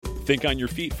Think on your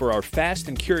feet for our Fast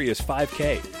and Curious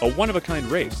 5K, a one-of-a-kind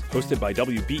race hosted by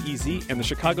WBEZ and the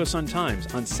Chicago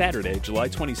Sun-Times on Saturday, July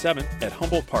 27th at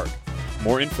Humboldt Park.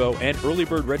 More info and early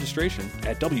bird registration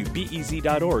at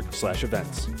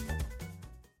wbez.org/events.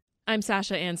 I'm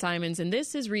Sasha Ann Simons, and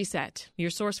this is Reset, your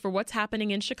source for what's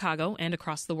happening in Chicago and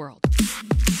across the world.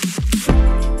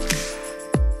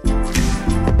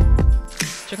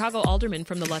 Chicago aldermen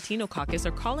from the Latino caucus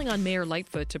are calling on Mayor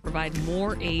Lightfoot to provide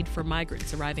more aid for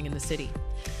migrants arriving in the city.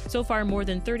 So far, more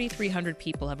than 3,300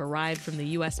 people have arrived from the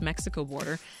U.S.-Mexico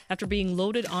border after being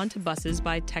loaded onto buses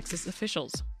by Texas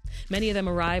officials. Many of them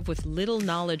arrive with little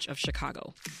knowledge of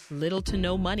Chicago, little to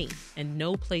no money, and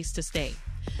no place to stay.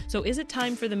 So is it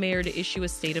time for the mayor to issue a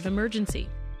state of emergency?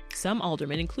 Some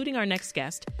aldermen, including our next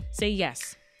guest, say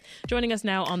yes. Joining us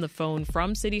now on the phone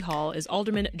from City Hall is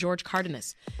Alderman George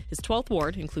Cardenas. His 12th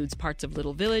ward includes parts of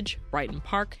Little Village, Brighton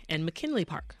Park, and McKinley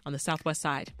Park on the southwest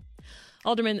side.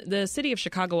 Alderman, the city of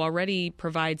Chicago already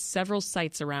provides several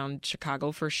sites around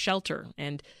Chicago for shelter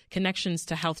and connections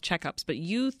to health checkups, but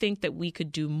you think that we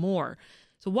could do more.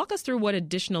 So walk us through what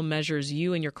additional measures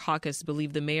you and your caucus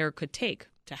believe the mayor could take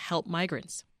to help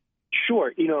migrants.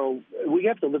 Sure. We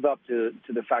have to live up to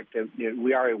the fact that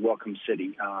we are a welcome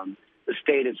city. The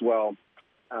state as well.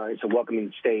 It's a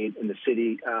welcoming state, and the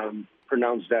city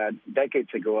pronounced that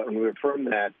decades ago, and we affirmed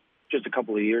that just a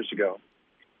couple of years ago.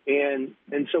 And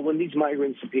so when these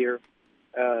migrants appear,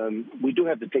 we do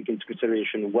have to take into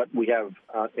consideration what we have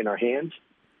in our hands.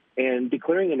 And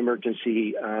declaring an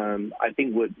emergency, I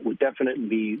think, would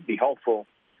definitely be helpful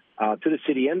to the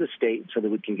city and the state so that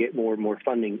we can get more and more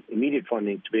funding, immediate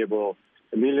funding, to be able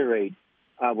to ameliorate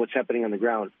what's happening on the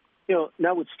ground.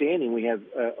 Notwithstanding, we have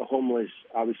a homeless,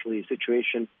 obviously,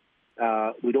 situation.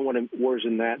 We don't want to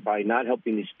worsen that by not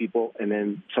helping these people, and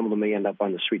then some of them may end up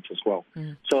on the streets as well.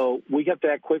 So we have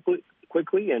to act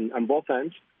quickly and on both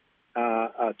ends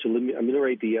to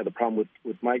ameliorate the problem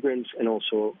with migrants and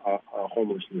also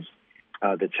homelessness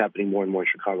that's happening more and more in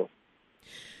Chicago.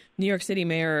 New York City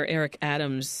Mayor Eric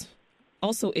Adams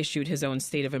also issued his own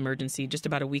state of emergency just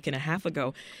about a week and a half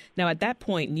ago. Now, at that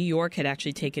point, New York had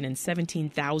actually taken in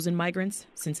 17,000 migrants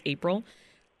since April.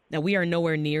 Now, we are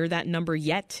nowhere near that number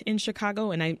yet in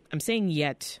Chicago, and I'm saying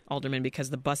yet, Alderman,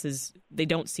 because the buses, they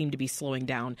don't seem to be slowing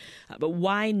down. But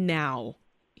why now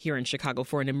here in Chicago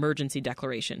for an emergency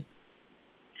declaration?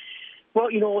 Well,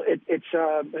 it's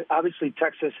obviously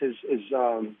Texas is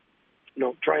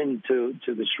trying to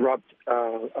disrupt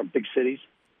our big cities.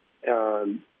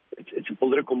 It's a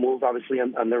political move, obviously,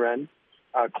 on their end,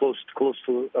 close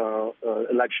to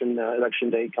election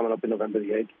day coming up in November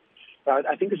the 8th.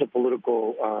 I think it's a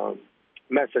political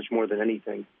message more than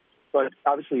anything. But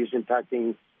obviously it's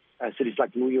impacting cities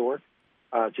like New York,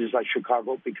 cities like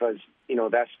Chicago, because,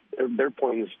 that's their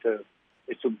point is to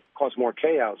cause more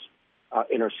chaos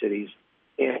in our cities.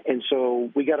 And so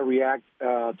we got to react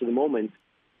to the moment.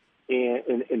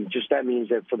 And just that means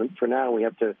that for now we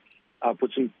have to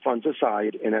put some funds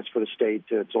aside, and that's for the state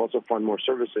to also fund more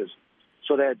services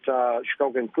so that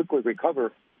Chicago can quickly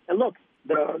recover. And look,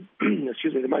 there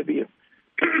might be a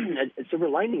silver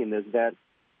lining in this, that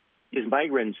these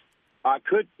migrants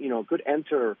could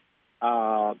enter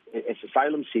as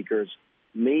asylum seekers,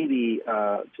 maybe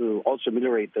to also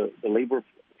ameliorate the labor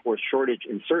force shortage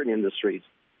in certain industries.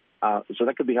 So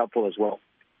that could be helpful as well.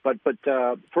 But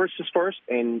first is first,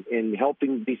 and in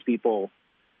helping these people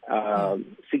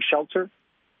seek shelter,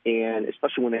 and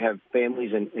especially when they have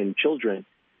families and children,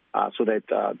 so that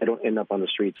they don't end up on the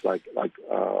streets like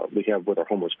we have with our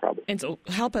homeless problem. And so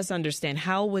help us understand,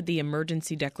 how would the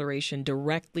emergency declaration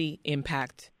directly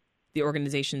impact the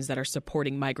organizations that are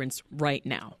supporting migrants right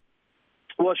now?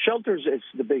 Well, shelters is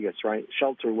the biggest, right?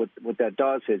 Shelter, what that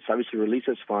does is obviously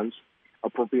releases funds,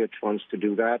 appropriate funds to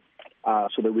do that,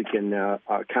 so that we can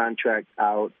contract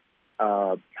out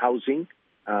housing.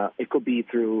 It could be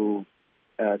through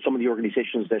some of the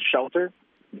organizations that shelter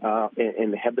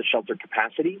and have the shelter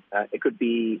capacity. It could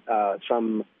be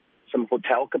some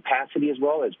hotel capacity as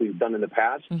well, as we've done in the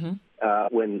past,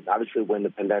 when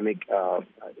the pandemic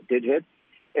did hit.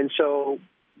 And so,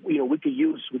 we could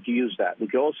use that. We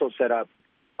could also set up,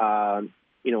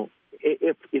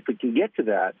 if we can get to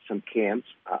that, some camps.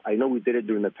 I know we did it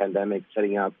during the pandemic,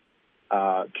 setting up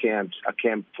a camp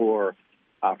for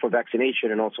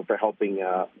vaccination and also for helping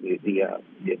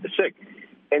the sick.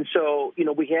 And so,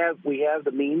 we have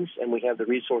the means and we have the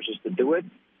resources to do it.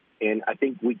 And I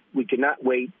think we cannot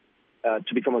wait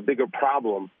to become a bigger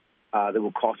problem that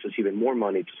will cost us even more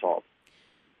money to solve.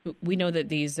 We know that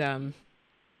these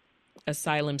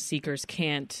asylum seekers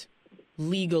can't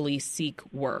legally seek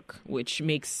work, which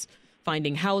makes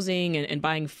finding housing and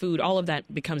buying food, all of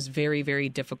that becomes very, very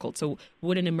difficult. So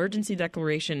would an emergency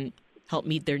declaration help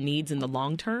meet their needs in the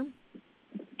long term?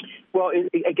 Well,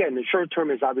 again, the short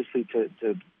term is obviously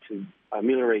to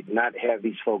ameliorate, not have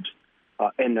these folks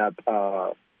end up,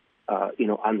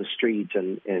 on the streets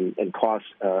and cause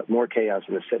more chaos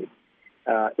in the city.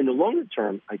 In the longer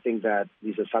term, I think that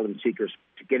these asylum seekers,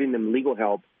 to getting them legal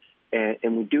help,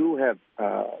 and we do have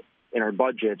in our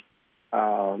budget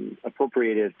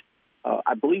appropriated,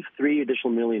 I believe, $3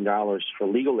 additional million for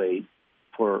legal aid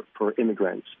for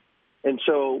immigrants. And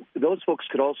so those folks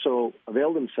could also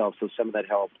avail themselves of some of that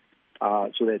help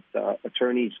so that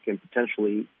attorneys can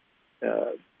potentially,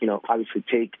 obviously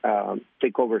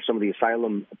take over some of the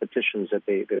asylum petitions that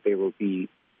they will be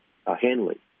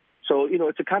handling. So,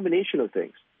 it's a combination of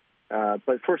things.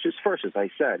 But first is first, as I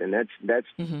said, and that's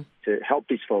to help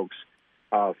these folks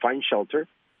find shelter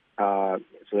so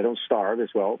they don't starve as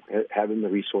well, having the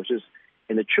resources.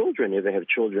 And the children, if they have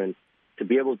children, to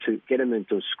be able to get them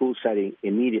into a school setting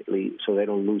immediately so they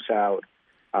don't lose out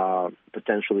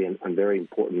potentially on very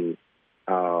important,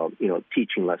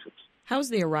 teaching lessons. How's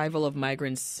the arrival of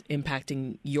migrants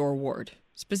impacting your ward,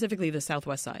 specifically the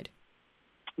Southwest side?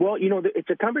 Well, it's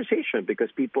a conversation because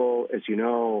people, as you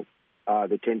know,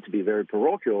 they tend to be very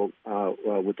parochial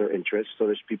with their interests. So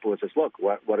there's people that says, look,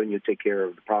 why don't you take care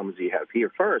of the problems you have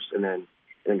here first and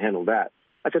then handle that?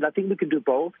 I said, I think we could do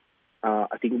both.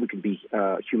 I think we could be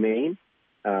humane.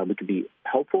 We could be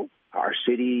helpful. Our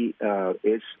city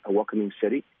is a welcoming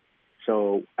city.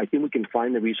 So I think we can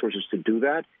find the resources to do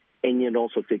that and yet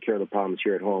also take care of the problems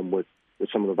here at home with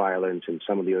some of the violence and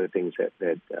some of the other things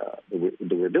that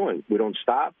we're doing. We don't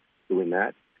stop doing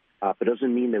that, but it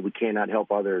doesn't mean that we cannot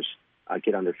help others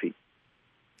get on their feet.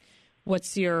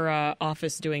 What's your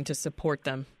office doing to support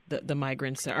them, the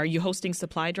migrants? Are you hosting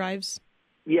supply drives?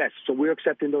 Yes, so we're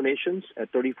accepting donations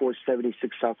at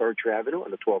 3476 South Archer Avenue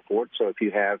on the 12th Ward. So if you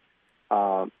have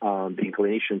the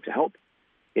inclination to help,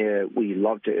 we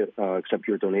love to accept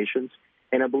your donations.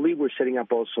 And I believe we're setting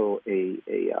up also a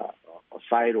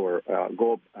site or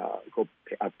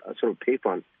sort of pay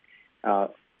fund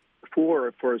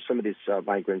for some of these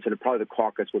migrants, and probably the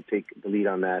caucus will take the lead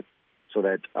on that, so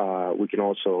that we can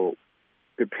also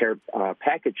prepare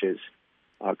packages,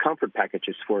 comfort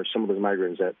packages for some of those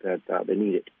migrants that they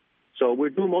need it. So we're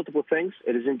doing multiple things.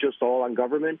 It isn't just all on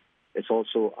government; it's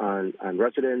also on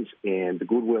residents and the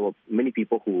goodwill of many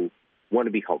people who want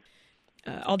to be helped.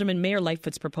 Alderman, Mayor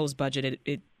Lightfoot's proposed budget,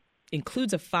 it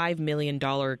includes a $5 million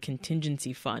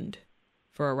contingency fund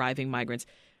for arriving migrants.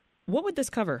 What would this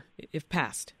cover if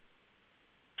passed?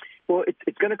 Well,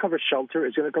 it's going to cover shelter.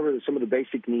 It's going to cover some of the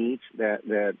basic needs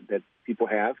that people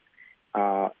have.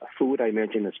 Food, I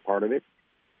mentioned, as part of it.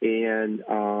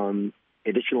 And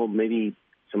additional maybe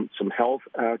some health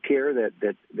care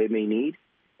that they may need.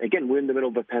 Again, we're in the middle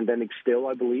of a pandemic still,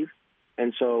 I believe.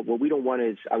 And so what we don't want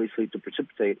is obviously to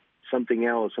precipitate something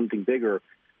else, something bigger,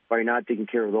 by not taking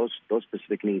care of those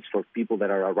specific needs for people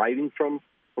that are arriving from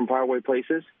faraway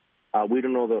places. We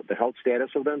don't know the health status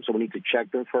of them, so we need to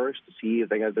check them first to see if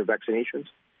they have their vaccinations,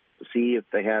 to see if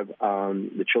they have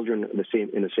the children in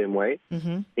the same way.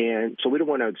 Mm-hmm. And so we don't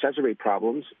want to exacerbate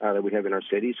problems that we have in our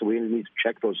city. So we need to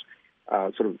check those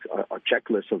sort of a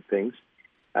checklist of things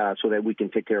so that we can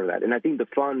take care of that. And I think the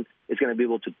fund is going to be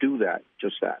able to do that,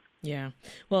 just that. Yeah.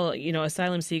 Well,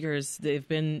 asylum seekers, they've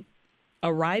been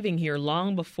arriving here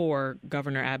long before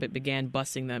Governor Abbott began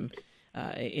busing them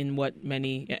in what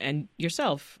many, and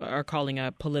yourself, are calling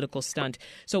a political stunt.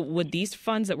 So would these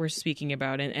funds that we're speaking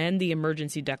about and the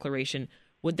emergency declaration,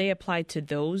 would they apply to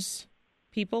those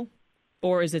people?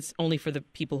 Or is it only for the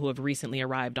people who have recently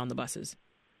arrived on the buses?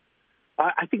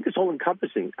 I think it's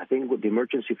all-encompassing. I think the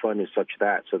emergency fund is such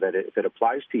that if it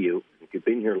applies to you, if you've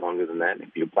been here longer than that, if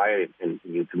you apply it and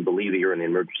you can believe that you're in an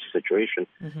emergency situation,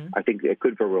 I think it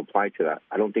could very well apply to that.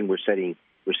 I don't think we're saying,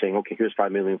 okay, here's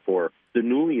 $5 million for the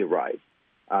newly arrived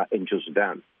and just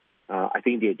them. I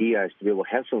think the idea is to be able to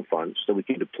have some funds so we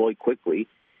can deploy quickly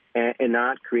and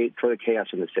not create further chaos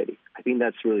in the city. I think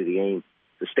that's really the aim,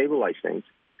 to stabilize things.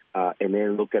 And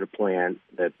then look at a plan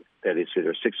that is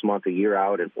either 6 months, a year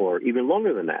out, or even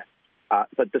longer than that.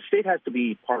 But the state has to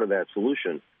be part of that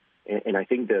solution, and I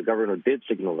think the governor did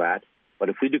signal that. But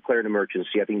if we declare an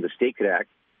emergency, I think the state could act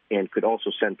and could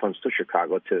also send funds to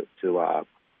Chicago to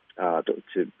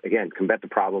again, combat the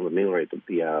problem and ameliorate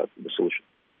the solution.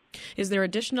 Is there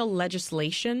additional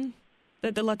legislation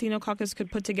that the Latino Caucus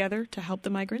could put together to help the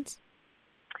migrants?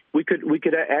 We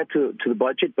could add to the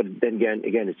budget, but then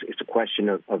again, it's a question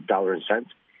of dollar and cents.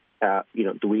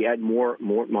 Do we add more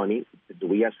money? Do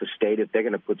we ask the state if they're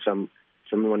going to put some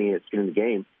money in the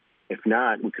game? If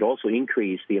not, we could also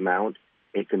increase the amount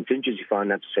in contingency fund,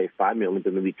 not to say $5 million,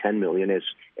 but maybe $10 million. As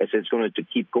it's going to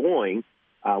keep going,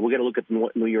 we're going to look at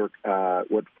New York,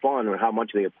 what fund or how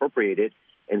much they appropriated,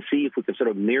 and see if we can sort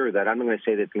of mirror that. I'm not going to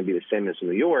say that it's going to be the same as in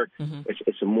New York. Mm-hmm.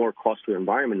 It's a more costly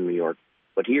environment in New York.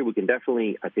 But here we can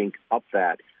definitely, I think, up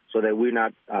that so that we're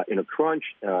not in a crunch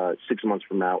 6 months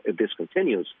from now if this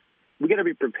continues. We got to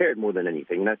be prepared more than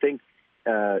anything. And I think,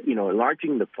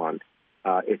 enlarging the fund,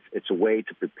 it's a way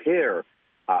to prepare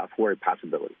for a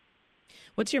possibility.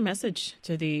 What's your message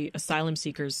to the asylum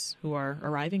seekers who are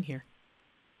arriving here?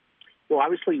 Well,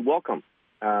 obviously, welcome.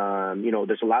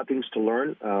 There's a lot of things to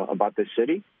learn about this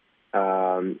city,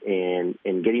 and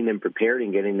getting them prepared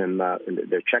and getting them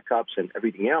their checkups and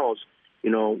everything else.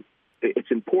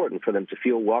 It's important for them to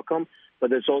feel welcome, but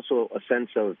there's also a sense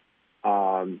of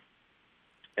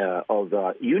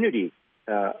unity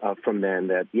from them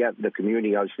that, the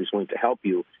community obviously is going to help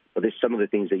you, but there's some of the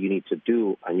things that you need to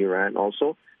do on your end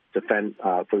also to fend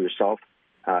for yourself,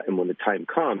 and when the time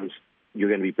comes, you're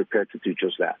going to be prepared to do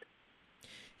just that.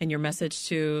 And your message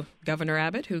to Governor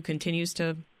Abbott, who continues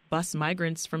to bus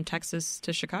migrants from Texas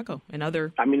to Chicago and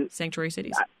other sanctuary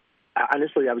cities?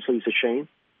 Honestly, obviously, it's a shame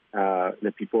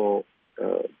that people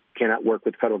cannot work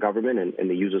with federal government and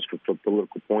they use us for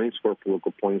political points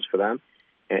for them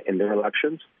and their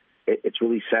elections. It's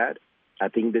really sad. I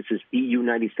think this is the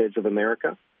United States of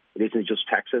America. It isn't just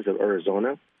Texas or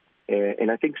Arizona. And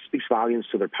I think it speaks volumes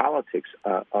to their politics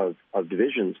of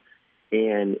divisions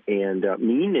and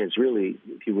meanness, really,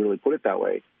 if you really put it that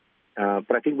way.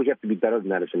 But I think we have to be better than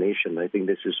that as a nation. I think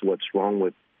this is what's wrong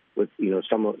with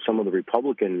some of the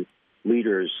Republican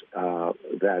leaders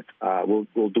that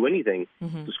will do anything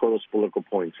to score those political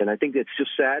points. And I think it's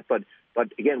just sad. But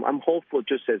again, I'm hopeful,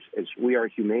 just as we are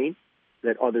humane,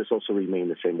 that others also remain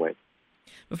the same way.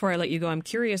 Before I let you go, I'm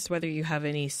curious whether you have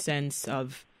any sense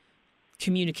of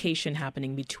communication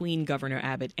happening between Governor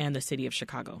Abbott and the city of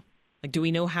Chicago. Like, do we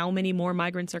know how many more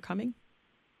migrants are coming?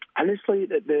 Honestly,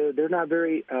 they're not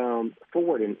very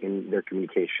forward in their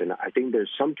communication. I think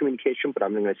there's some communication, but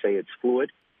I'm not going to say it's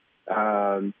fluid.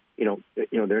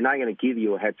 They're not going to give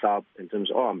you a heads up in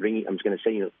terms of, I'm just going to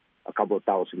send you a couple of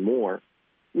thousand more.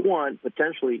 One,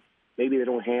 potentially, maybe they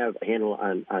don't have a handle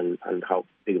on how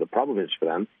big the problem is for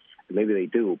them. Maybe they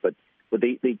do, but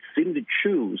they seem to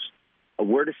choose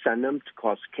where to send them to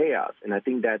cause chaos. And I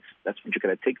think that's what you're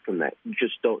going to take from that. You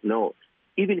just don't know.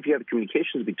 Even if you have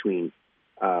communications between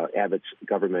Abbott's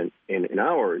government and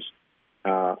ours,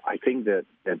 I think that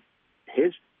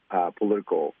his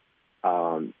political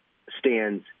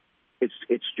stance,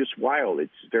 it's just wild.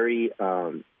 It's very,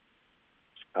 how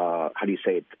do you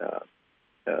say it,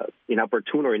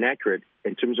 inopportune or inaccurate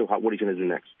in terms of what he's going to do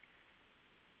next.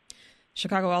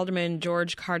 Chicago Alderman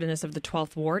George Cardenas of the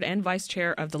 12th Ward and Vice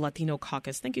Chair of the Latino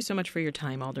Caucus. Thank you so much for your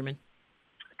time, Alderman.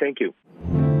 Thank you.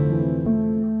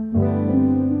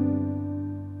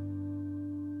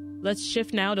 Let's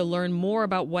shift now to learn more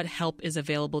about what help is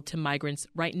available to migrants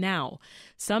right now.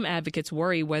 Some advocates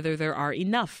worry whether there are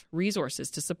enough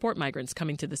resources to support migrants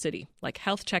coming to the city, like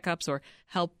health checkups or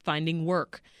help finding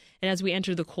work. And as we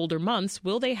enter the colder months,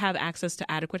 will they have access to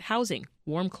adequate housing,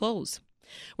 warm clothes?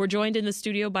 We're joined in the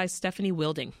studio by Stephanie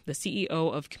Wilding, the CEO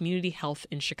of Community Health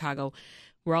in Chicago.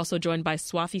 We're also joined by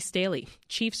Swathi Staley,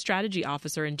 Chief Strategy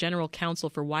Officer and General Counsel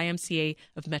for YMCA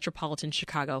of Metropolitan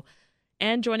Chicago.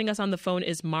 And joining us on the phone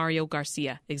is Mario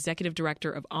Garcia, Executive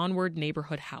Director of Onward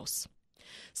Neighborhood House.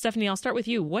 Stephanie, I'll start with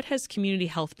you. What has Community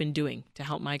Health been doing to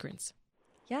help migrants?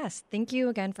 Yes, thank you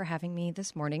again for having me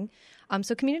this morning.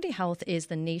 So Community Health is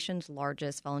the nation's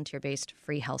largest volunteer-based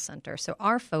free health center. So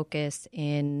our focus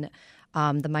in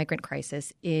the migrant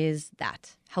crisis is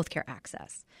that, healthcare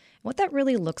access. What that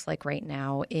really looks like right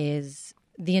now is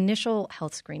the initial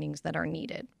health screenings that are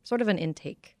needed, sort of an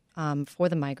intake for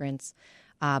the migrants,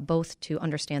 both to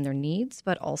understand their needs,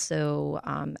 but also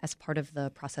as part of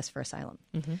the process for asylum.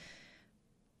 Mm-hmm.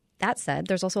 That said,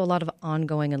 there's also a lot of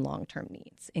ongoing and long-term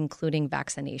needs, including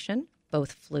vaccination,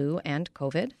 both flu and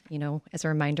COVID. As a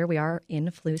reminder, we are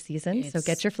in flu season, so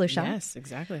get your flu shot. Yes,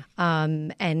 exactly.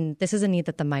 And this is a need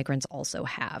that the migrants also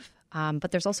have.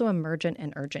 But there's also emergent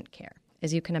and urgent care.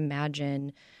 As you can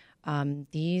imagine,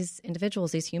 these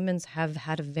individuals, these humans have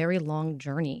had a very long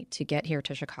journey to get here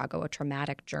to Chicago, a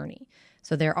traumatic journey.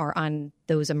 So there are on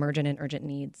those emergent and urgent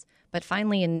needs. But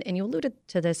finally, and you alluded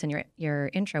to this in your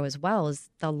intro as well, is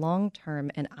the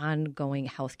long-term and ongoing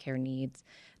healthcare needs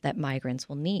that migrants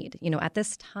will need. At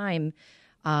this time,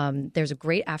 there's a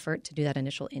great effort to do that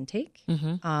initial intake.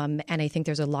 Mm-hmm. And I think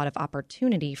there's a lot of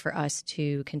opportunity for us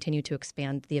to continue to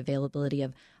expand the availability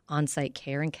of on-site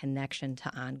care and connection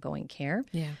to ongoing care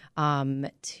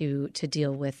to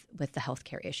deal with the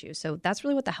healthcare issues. So that's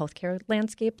really what the healthcare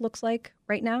landscape looks like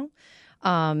right now.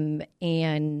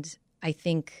 And I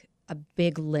think a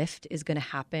big lift is going to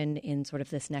happen in sort of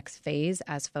this next phase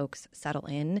as folks settle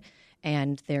in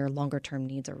and their longer-term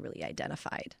needs are really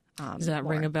identified. Does that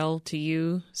ring a bell to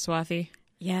you, Swathi?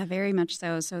 Yeah, very much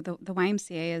so. So the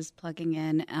YMCA is plugging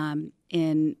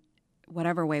in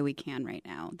whatever way we can right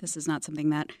now. This is not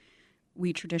something that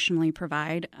we traditionally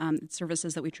provide,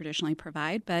 services that we traditionally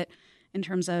provide. But in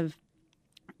terms of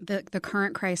the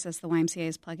current crisis, the YMCA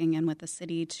is plugging in with the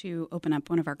city to open up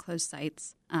one of our closed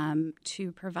sites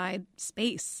to provide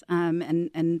space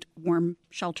and warm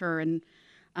shelter and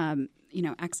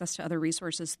access to other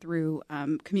resources through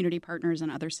community partners and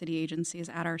other city agencies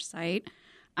at our site.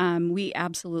 We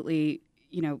absolutely,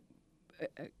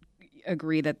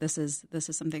 agree that this is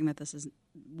something that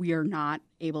we are not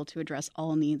able to address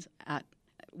all needs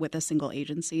with a single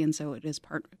agency, and so it is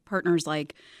partners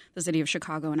like the City of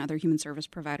Chicago and other human service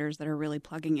providers that are really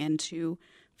plugging in to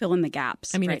fill in the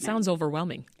gaps. I mean, right it sounds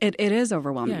overwhelming. It is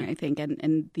overwhelming, I think,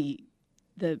 and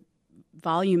the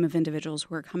volume of individuals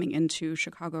who are coming into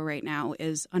Chicago right now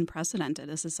is unprecedented.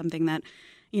 This is something that,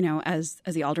 as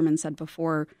the alderman said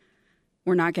before,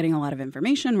 we're not getting a lot of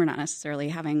information. We're not necessarily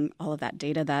having all of that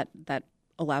data that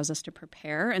allows us to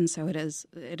prepare, and so it is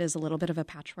a little bit of a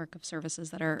patchwork of services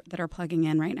that are plugging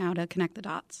in right now to connect the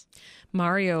dots.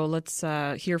 Mario, let's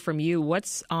hear from you.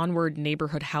 What's Onward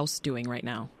Neighborhood House doing right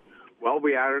now? Well,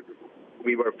 we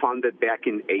were founded back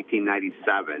in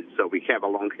 1897, so we have a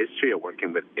long history of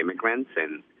working with immigrants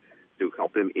and to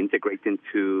help them integrate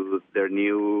into their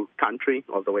new country,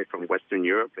 all the way from Western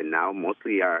Europe, and now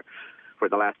for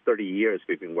the last 30 years,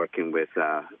 we've been working with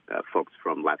folks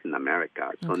from Latin America.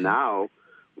 So now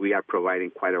we are providing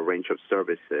quite a range of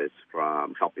services,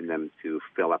 from helping them to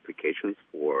fill applications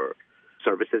for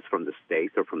services from the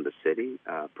state or from the city,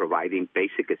 providing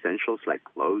basic essentials like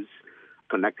clothes,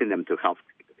 connecting them to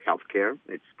healthcare.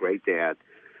 It's great that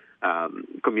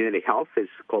community health is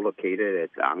co-located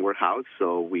at Onward House,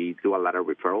 so we do a lot of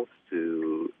referrals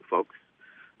to folks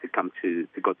to come to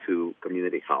go to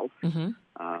community health.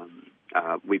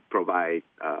 We provide,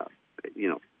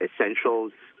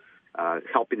 essentials,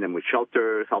 helping them with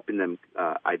shelter, helping them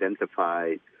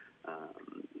identify,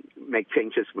 make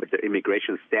changes with their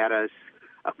immigration status.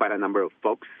 Quite a number of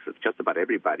folks, just about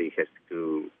everybody, has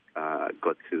to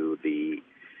go to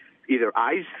either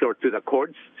ICE or to the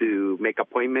courts to make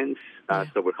appointments.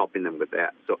 So we're helping them with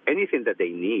that. So anything that they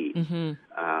need,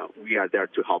 we are there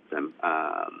to help them.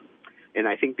 And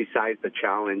I think besides the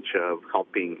challenge of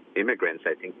helping immigrants,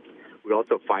 I think we're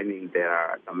also finding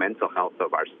that the mental health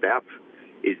of our staff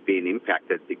is being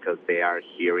impacted because they are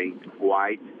hearing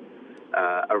quite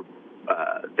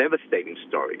devastating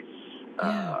stories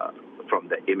from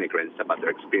the immigrants about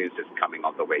their experiences coming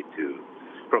all the way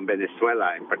from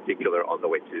Venezuela in particular, all the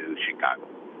way to Chicago.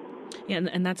 Yeah,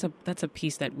 and that's a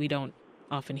piece that we don't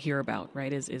often hear about,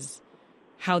 right? Is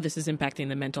how this is impacting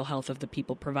the mental health of the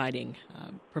people providing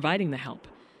the help.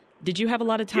 Did you have a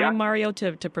lot of time, Mario,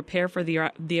 to prepare for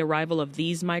the arrival of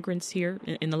these migrants here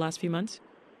in the last few months?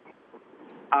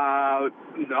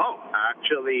 No.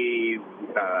 Actually,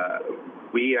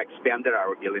 we expanded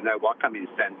our Illinois Welcoming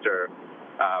Center,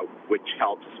 which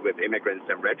helps with immigrants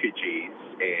and refugees,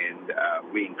 and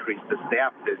we increased the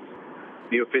staff this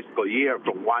new fiscal year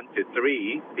from 1 to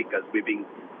 3 because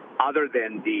other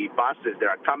than the buses that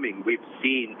are coming, we've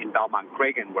seen in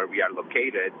Belmont-Cragen, where we are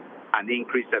located, an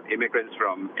increase of immigrants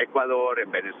from Ecuador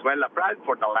and Venezuela, probably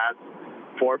for the last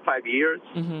 4 or 5 years.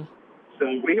 So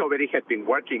we already had been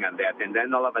working on that. And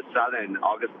then all of a sudden,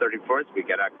 August 31st, we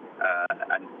get a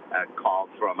call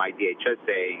from IDHS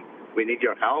saying, we need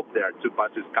your help. There are 2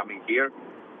 buses coming here.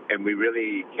 And we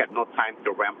really had no time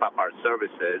to ramp up our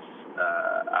services,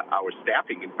 our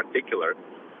staffing in particular.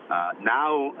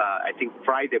 Now, I think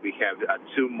Friday we have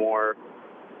 2 more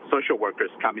social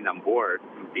workers coming on board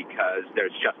because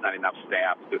there's just not enough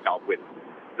staff to help with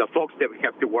the folks that we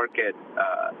have to work at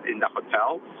in the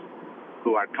hotels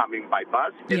who are coming by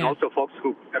bus, and also folks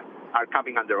who are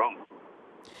coming on their own.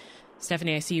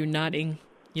 Stephanie, I see you nodding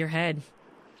your head.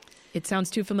 It sounds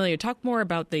too familiar. Talk more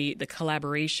about the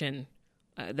collaboration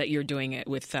that you're doing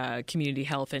with Community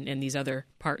Health and these other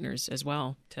partners as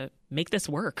well to make this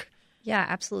work. Yeah,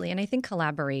 absolutely. And I think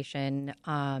collaboration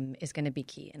is going to be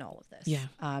key in all of this. Yeah.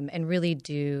 And really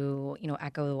do,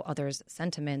 echo others'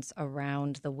 sentiments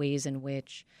around the ways in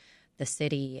which the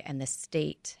city and the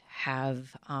state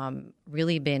have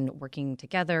really been working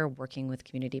together, working with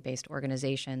community-based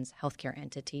organizations, healthcare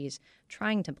entities,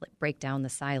 trying to break down the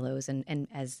silos. And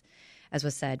as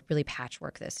was said, really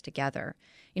patchwork this together.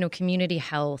 Community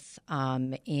Health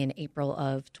in April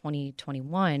of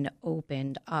 2021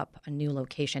 opened up a new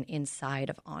location inside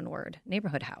of Onward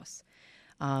Neighborhood House.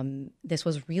 This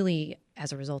was really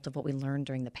as a result of what we learned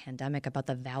during the pandemic about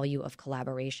the value of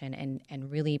collaboration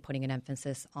and really putting an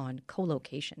emphasis on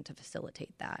co-location to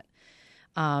facilitate that.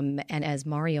 And as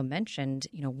Mario mentioned,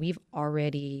 we've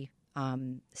already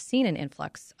seen an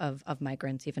influx of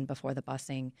migrants even before the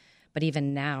busing. But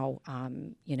even now,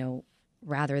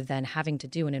 rather than having to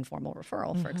do an informal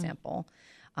referral, for example,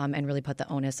 and really put the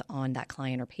onus on that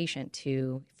client or patient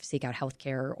to seek out health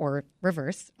care or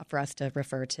reverse for us to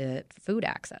refer to food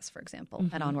access, for example,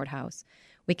 at Onward House,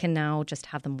 we can now just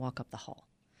have them walk up the hall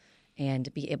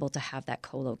and be able to have that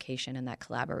co-location and that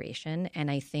collaboration.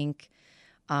 And I think,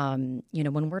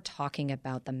 when we're talking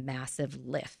about the massive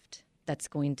lift that's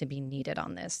going to be needed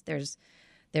on this, there's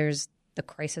the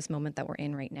crisis moment that we're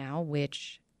in right now,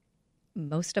 which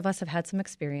most of us have had some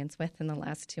experience with in the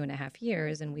last 2.5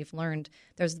 years, and we've learned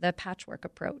there's the patchwork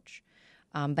approach.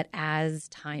 But as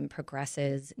time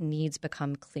progresses, needs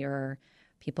become clearer,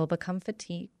 people become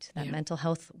fatigued, that mental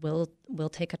health will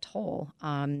take a toll.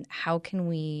 How can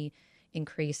we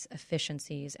increase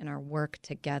efficiencies in our work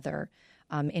together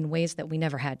in ways that we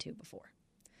never had to before?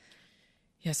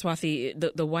 Yeah, Swathi,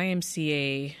 the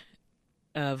YMCA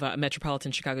of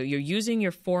Metropolitan Chicago, you're using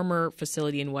your former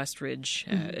facility in Westridge,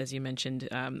 as you mentioned,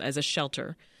 as a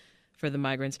shelter for the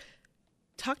migrants.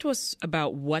 Talk to us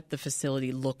about what the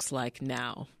facility looks like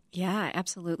now. Yeah,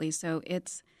 absolutely. So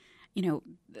it's,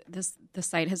 the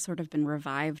site has sort of been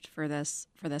revived for this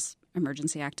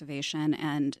emergency activation,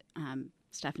 and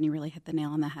Stephanie really hit the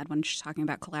nail on the head when she's talking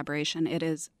about collaboration. It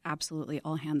is absolutely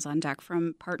all hands on deck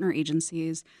from partner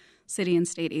agencies, city and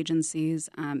state agencies.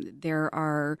 There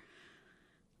are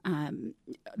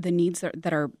the needs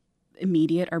that are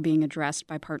immediate are being addressed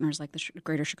by partners like the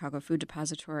Greater Chicago Food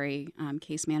Depository,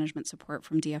 case management support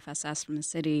from DFSS from the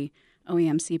city,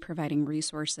 OEMC providing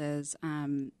resources,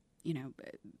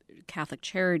 Catholic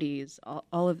Charities,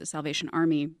 all of the Salvation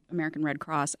Army, American Red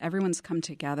Cross. Everyone's come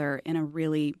together in a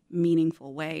really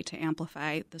meaningful way to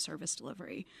amplify the service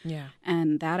delivery. Yeah,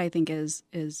 and that I think is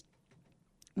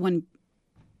one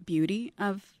beauty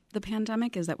of the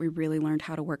pandemic, is that we really learned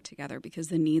how to work together because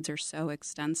the needs are so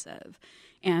extensive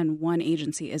and one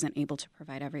agency isn't able to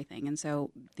provide everything. And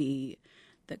so the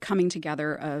coming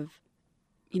together of,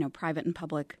 private and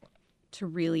public to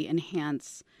really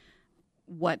enhance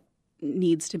what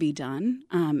needs to be done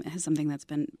is something that's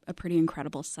been a pretty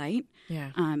incredible sight.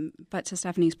 Yeah. But to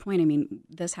Stephanie's point,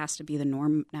 this has to be the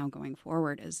norm now going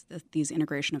forward, is these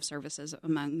integration of services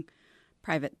among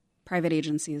private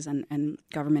agencies and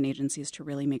government agencies to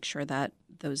really make sure that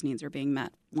those needs are being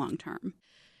met long term.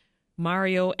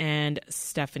 Mario and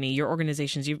Stephanie, your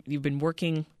organizations, you've been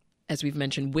working, as we've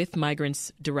mentioned, with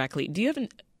migrants directly. Do you have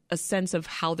a sense of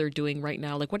how they're doing right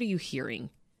now? Like, what are you hearing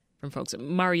from folks?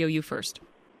 Mario, you first.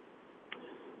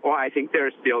 Well, I think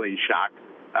they're still in shock.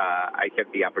 I had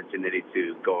the opportunity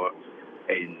to go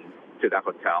to the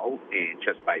hotel, and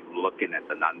just by looking at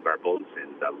the nonverbals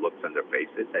and the looks on their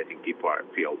faces, I think people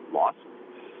feel lost.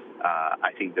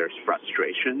 I think there's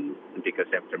frustration because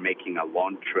after making a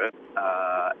long trip,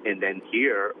 and then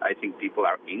here, I think people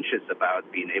are anxious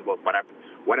about being able,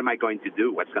 what am I going to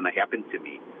do? What's going to happen to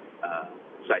me?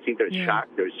 So I think there's shock,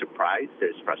 there's surprise,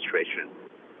 there's frustration.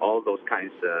 All those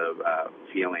kinds of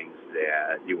feelings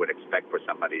that you would expect for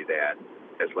somebody that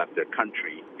has left their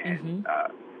country and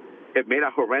have made a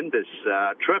horrendous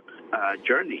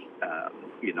journey.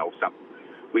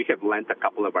 We have lent a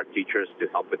couple of our teachers to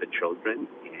help with the children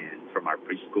and from our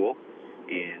preschool,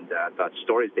 and the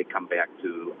stories they come back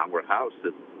to our house,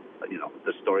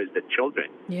 the stories that children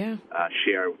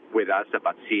share with us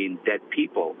about seeing dead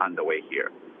people on the way here.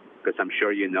 Because I'm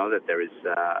sure you know that there is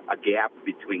a gap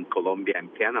between Colombia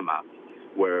and Panama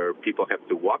where people have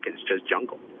to walk, and it's just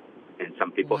jungle. And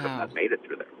some people have not made it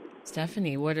through there.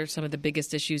 Stephanie, what are some of the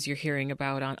biggest issues you're hearing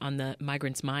about on the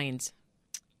migrants' minds?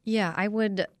 Yeah, I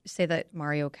would say that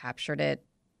Mario captured it,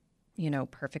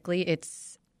 perfectly. It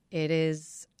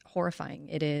is horrifying.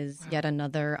 It is yet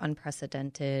another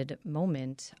unprecedented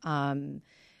moment. And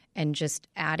just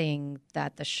adding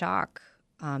that the shock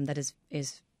that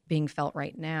is being felt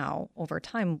right now over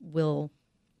time will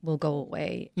go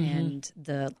away, and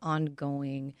the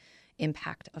ongoing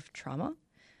impact of trauma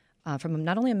from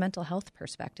not only a mental health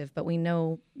perspective, but we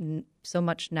know so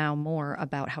much now more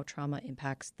about how trauma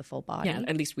impacts the full body. Yeah,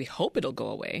 at least we hope it'll go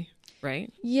away.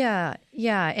 right? Yeah,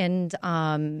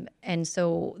 and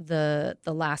so the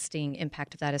lasting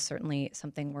impact of that is certainly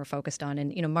something we're focused on.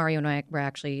 And Mario and I were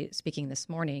actually speaking this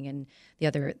morning, and the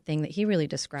other thing that he really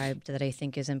described that I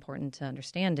think is important to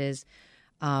understand is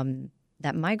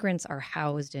that migrants are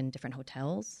housed in different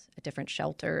hotels, at different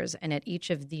shelters, and at each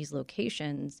of these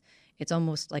locations, it's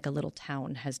almost like a little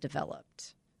town has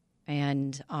developed.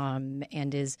 And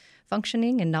is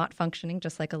functioning and not functioning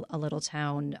just like a little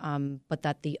town, but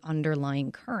that the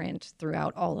underlying current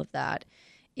throughout all of that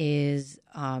is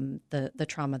the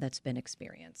trauma that's been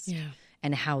experienced,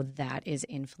 and how that is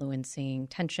influencing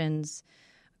tensions,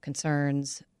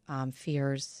 concerns,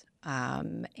 fears,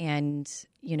 and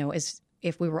as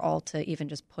if we were all to even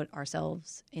just put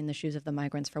ourselves in the shoes of the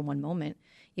migrants for one moment,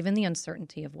 even the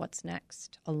uncertainty of what's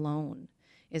next alone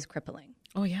is crippling.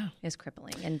 Oh, yeah. Is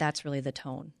crippling. And that's really the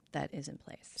tone that is in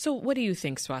place. So what do you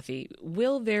think, Swathi?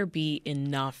 Will there be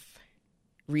enough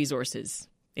resources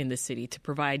in the city to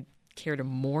provide care to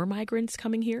more migrants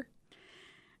coming here?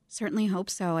 Certainly hope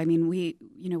so. I mean, we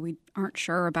aren't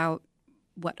sure about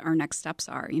what our next steps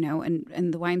are,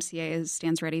 and the YMCA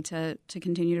stands ready to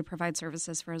continue to provide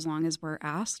services for as long as we're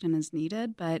asked and as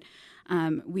needed. But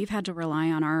we've had to rely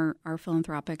on our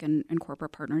philanthropic and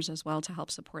corporate partners as well to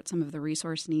help support some of the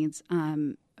resource needs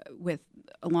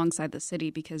alongside the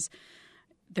city, because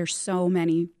there's so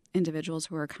many individuals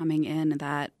who are coming in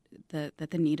that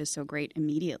the need is so great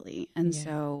immediately. And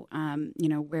so,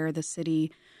 where the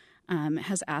city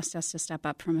has asked us to step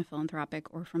up from a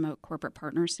philanthropic or from a corporate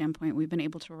partner standpoint, we've been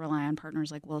able to rely on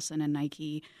partners like Wilson and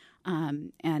Nike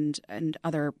and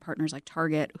other partners like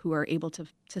Target who are able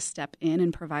to step in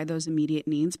and provide those immediate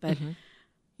needs. But,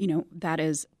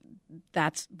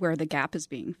 that's where the gap is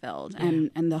being filled. Yeah.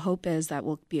 And the hope is that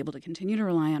we'll be able to continue to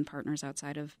rely on partners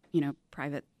outside of,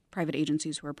 private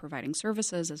agencies who are providing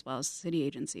services as well as city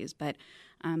agencies. But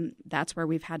that's where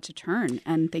we've had to turn.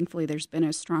 And thankfully, there's been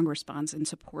a strong response in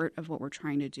support of what we're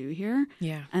trying to do here.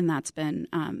 Yeah. And that's been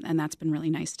really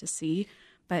nice to see.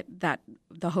 But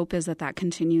the hope is that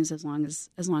continues as long as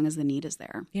the need is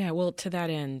there. Yeah. Well, to that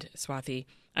end, Swathi,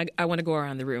 I want to go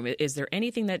around the room. Is there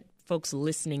anything that folks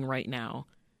listening right now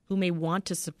who may want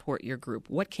to support your group,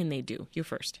 what can they do? You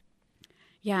first.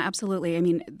 Yeah, absolutely. I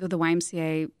mean, the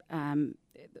YMCA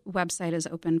website is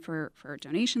open for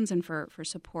donations and for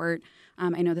support.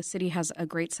 I know the city has a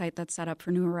great site that's set up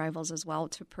for new arrivals as well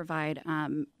to provide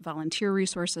volunteer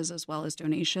resources as well as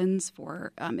donations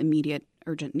for immediate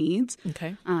urgent needs.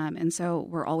 Okay. And so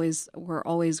we're always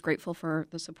grateful for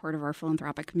the support of our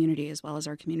philanthropic community as well as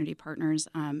our community partners.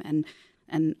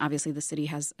 And obviously the city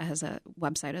has a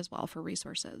website as well for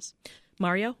resources.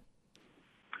 Mario?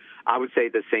 I would say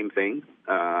the same thing.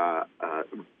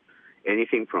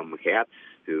 Anything from hats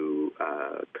to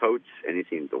coats,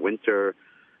 anything the winter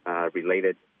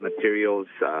related materials,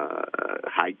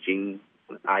 hygiene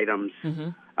items. Mm-hmm.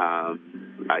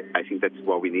 I think that's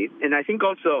what we need. And I think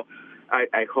also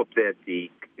I hope that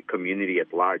the community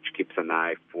at large keeps an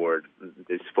eye for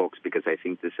these folks, because I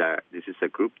think this is a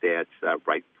group that's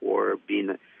ripe for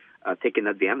being taken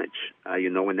advantage.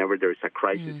 Whenever there's a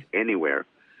crisis anywhere,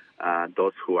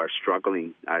 those who are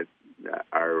struggling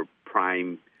are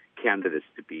prime candidates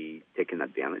to be taken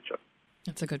advantage of.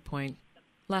 That's a good point.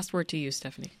 Last word to you,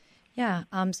 Stephanie. Yeah.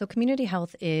 So Community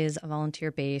Health is a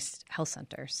volunteer-based health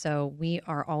center. So we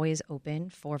are always open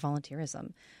for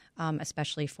volunteerism,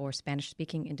 especially for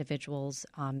Spanish-speaking individuals,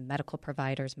 medical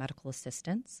providers, medical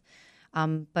assistants.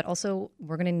 But also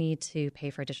we're going to need to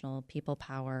pay for additional people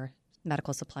power,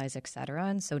 medical supplies, et cetera.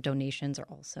 And so donations are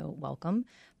also welcome,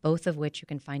 both of which you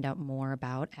can find out more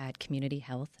about at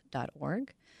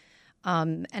communityhealth.org.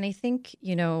 And I think,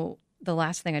 the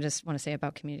last thing I just want to say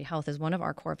about Community Health is one of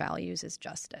our core values is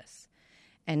justice.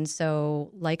 And so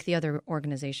like the other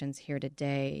organizations here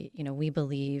today, we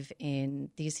believe in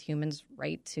these humans'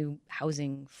 right to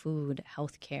housing, food,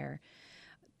 healthcare,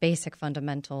 basic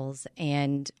fundamentals,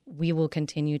 and we will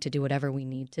continue to do whatever we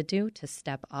need to do to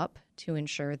step up to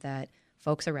ensure that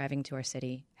folks arriving to our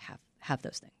city have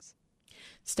those things.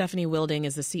 Stephanie Wilding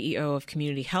is the CEO of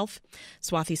Community Health.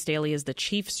 Swathi Staley is the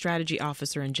Chief Strategy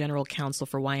Officer and General Counsel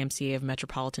for YMCA of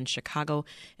Metropolitan Chicago.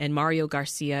 And Mario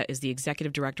Garcia is the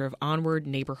Executive Director of Onward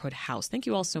Neighborhood House. Thank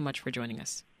you all so much for joining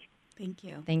us. Thank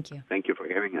you. Thank you. Thank you for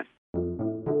having us.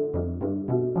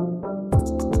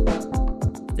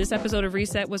 This episode of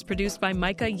Reset was produced by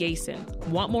Micah Yason.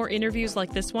 Want more interviews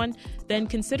like this one? Then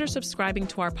consider subscribing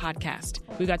to our podcast.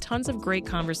 We've got tons of great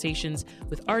conversations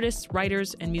with artists,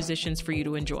 writers, and musicians for you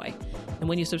to enjoy. And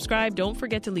when you subscribe, don't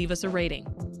forget to leave us a rating.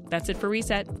 That's it for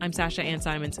Reset. I'm Sasha Ann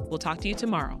Simons. We'll talk to you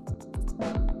tomorrow.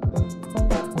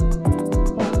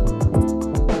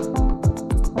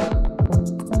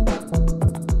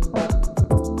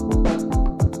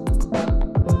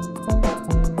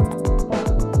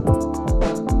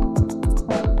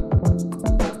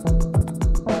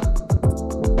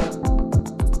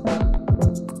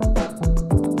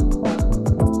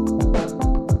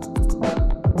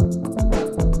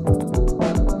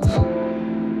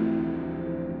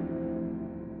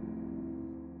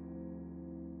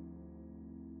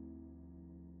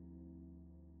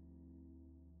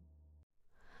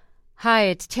 Hi,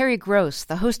 it's Terry Gross,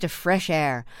 the host of Fresh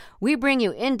Air. We bring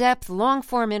you in-depth,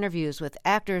 long-form interviews with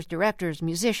actors, directors,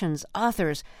 musicians,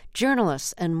 authors,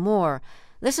 journalists, and more.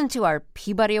 Listen to our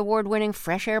Peabody Award-winning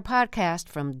Fresh Air podcast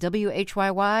from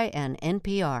WHYY and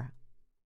NPR.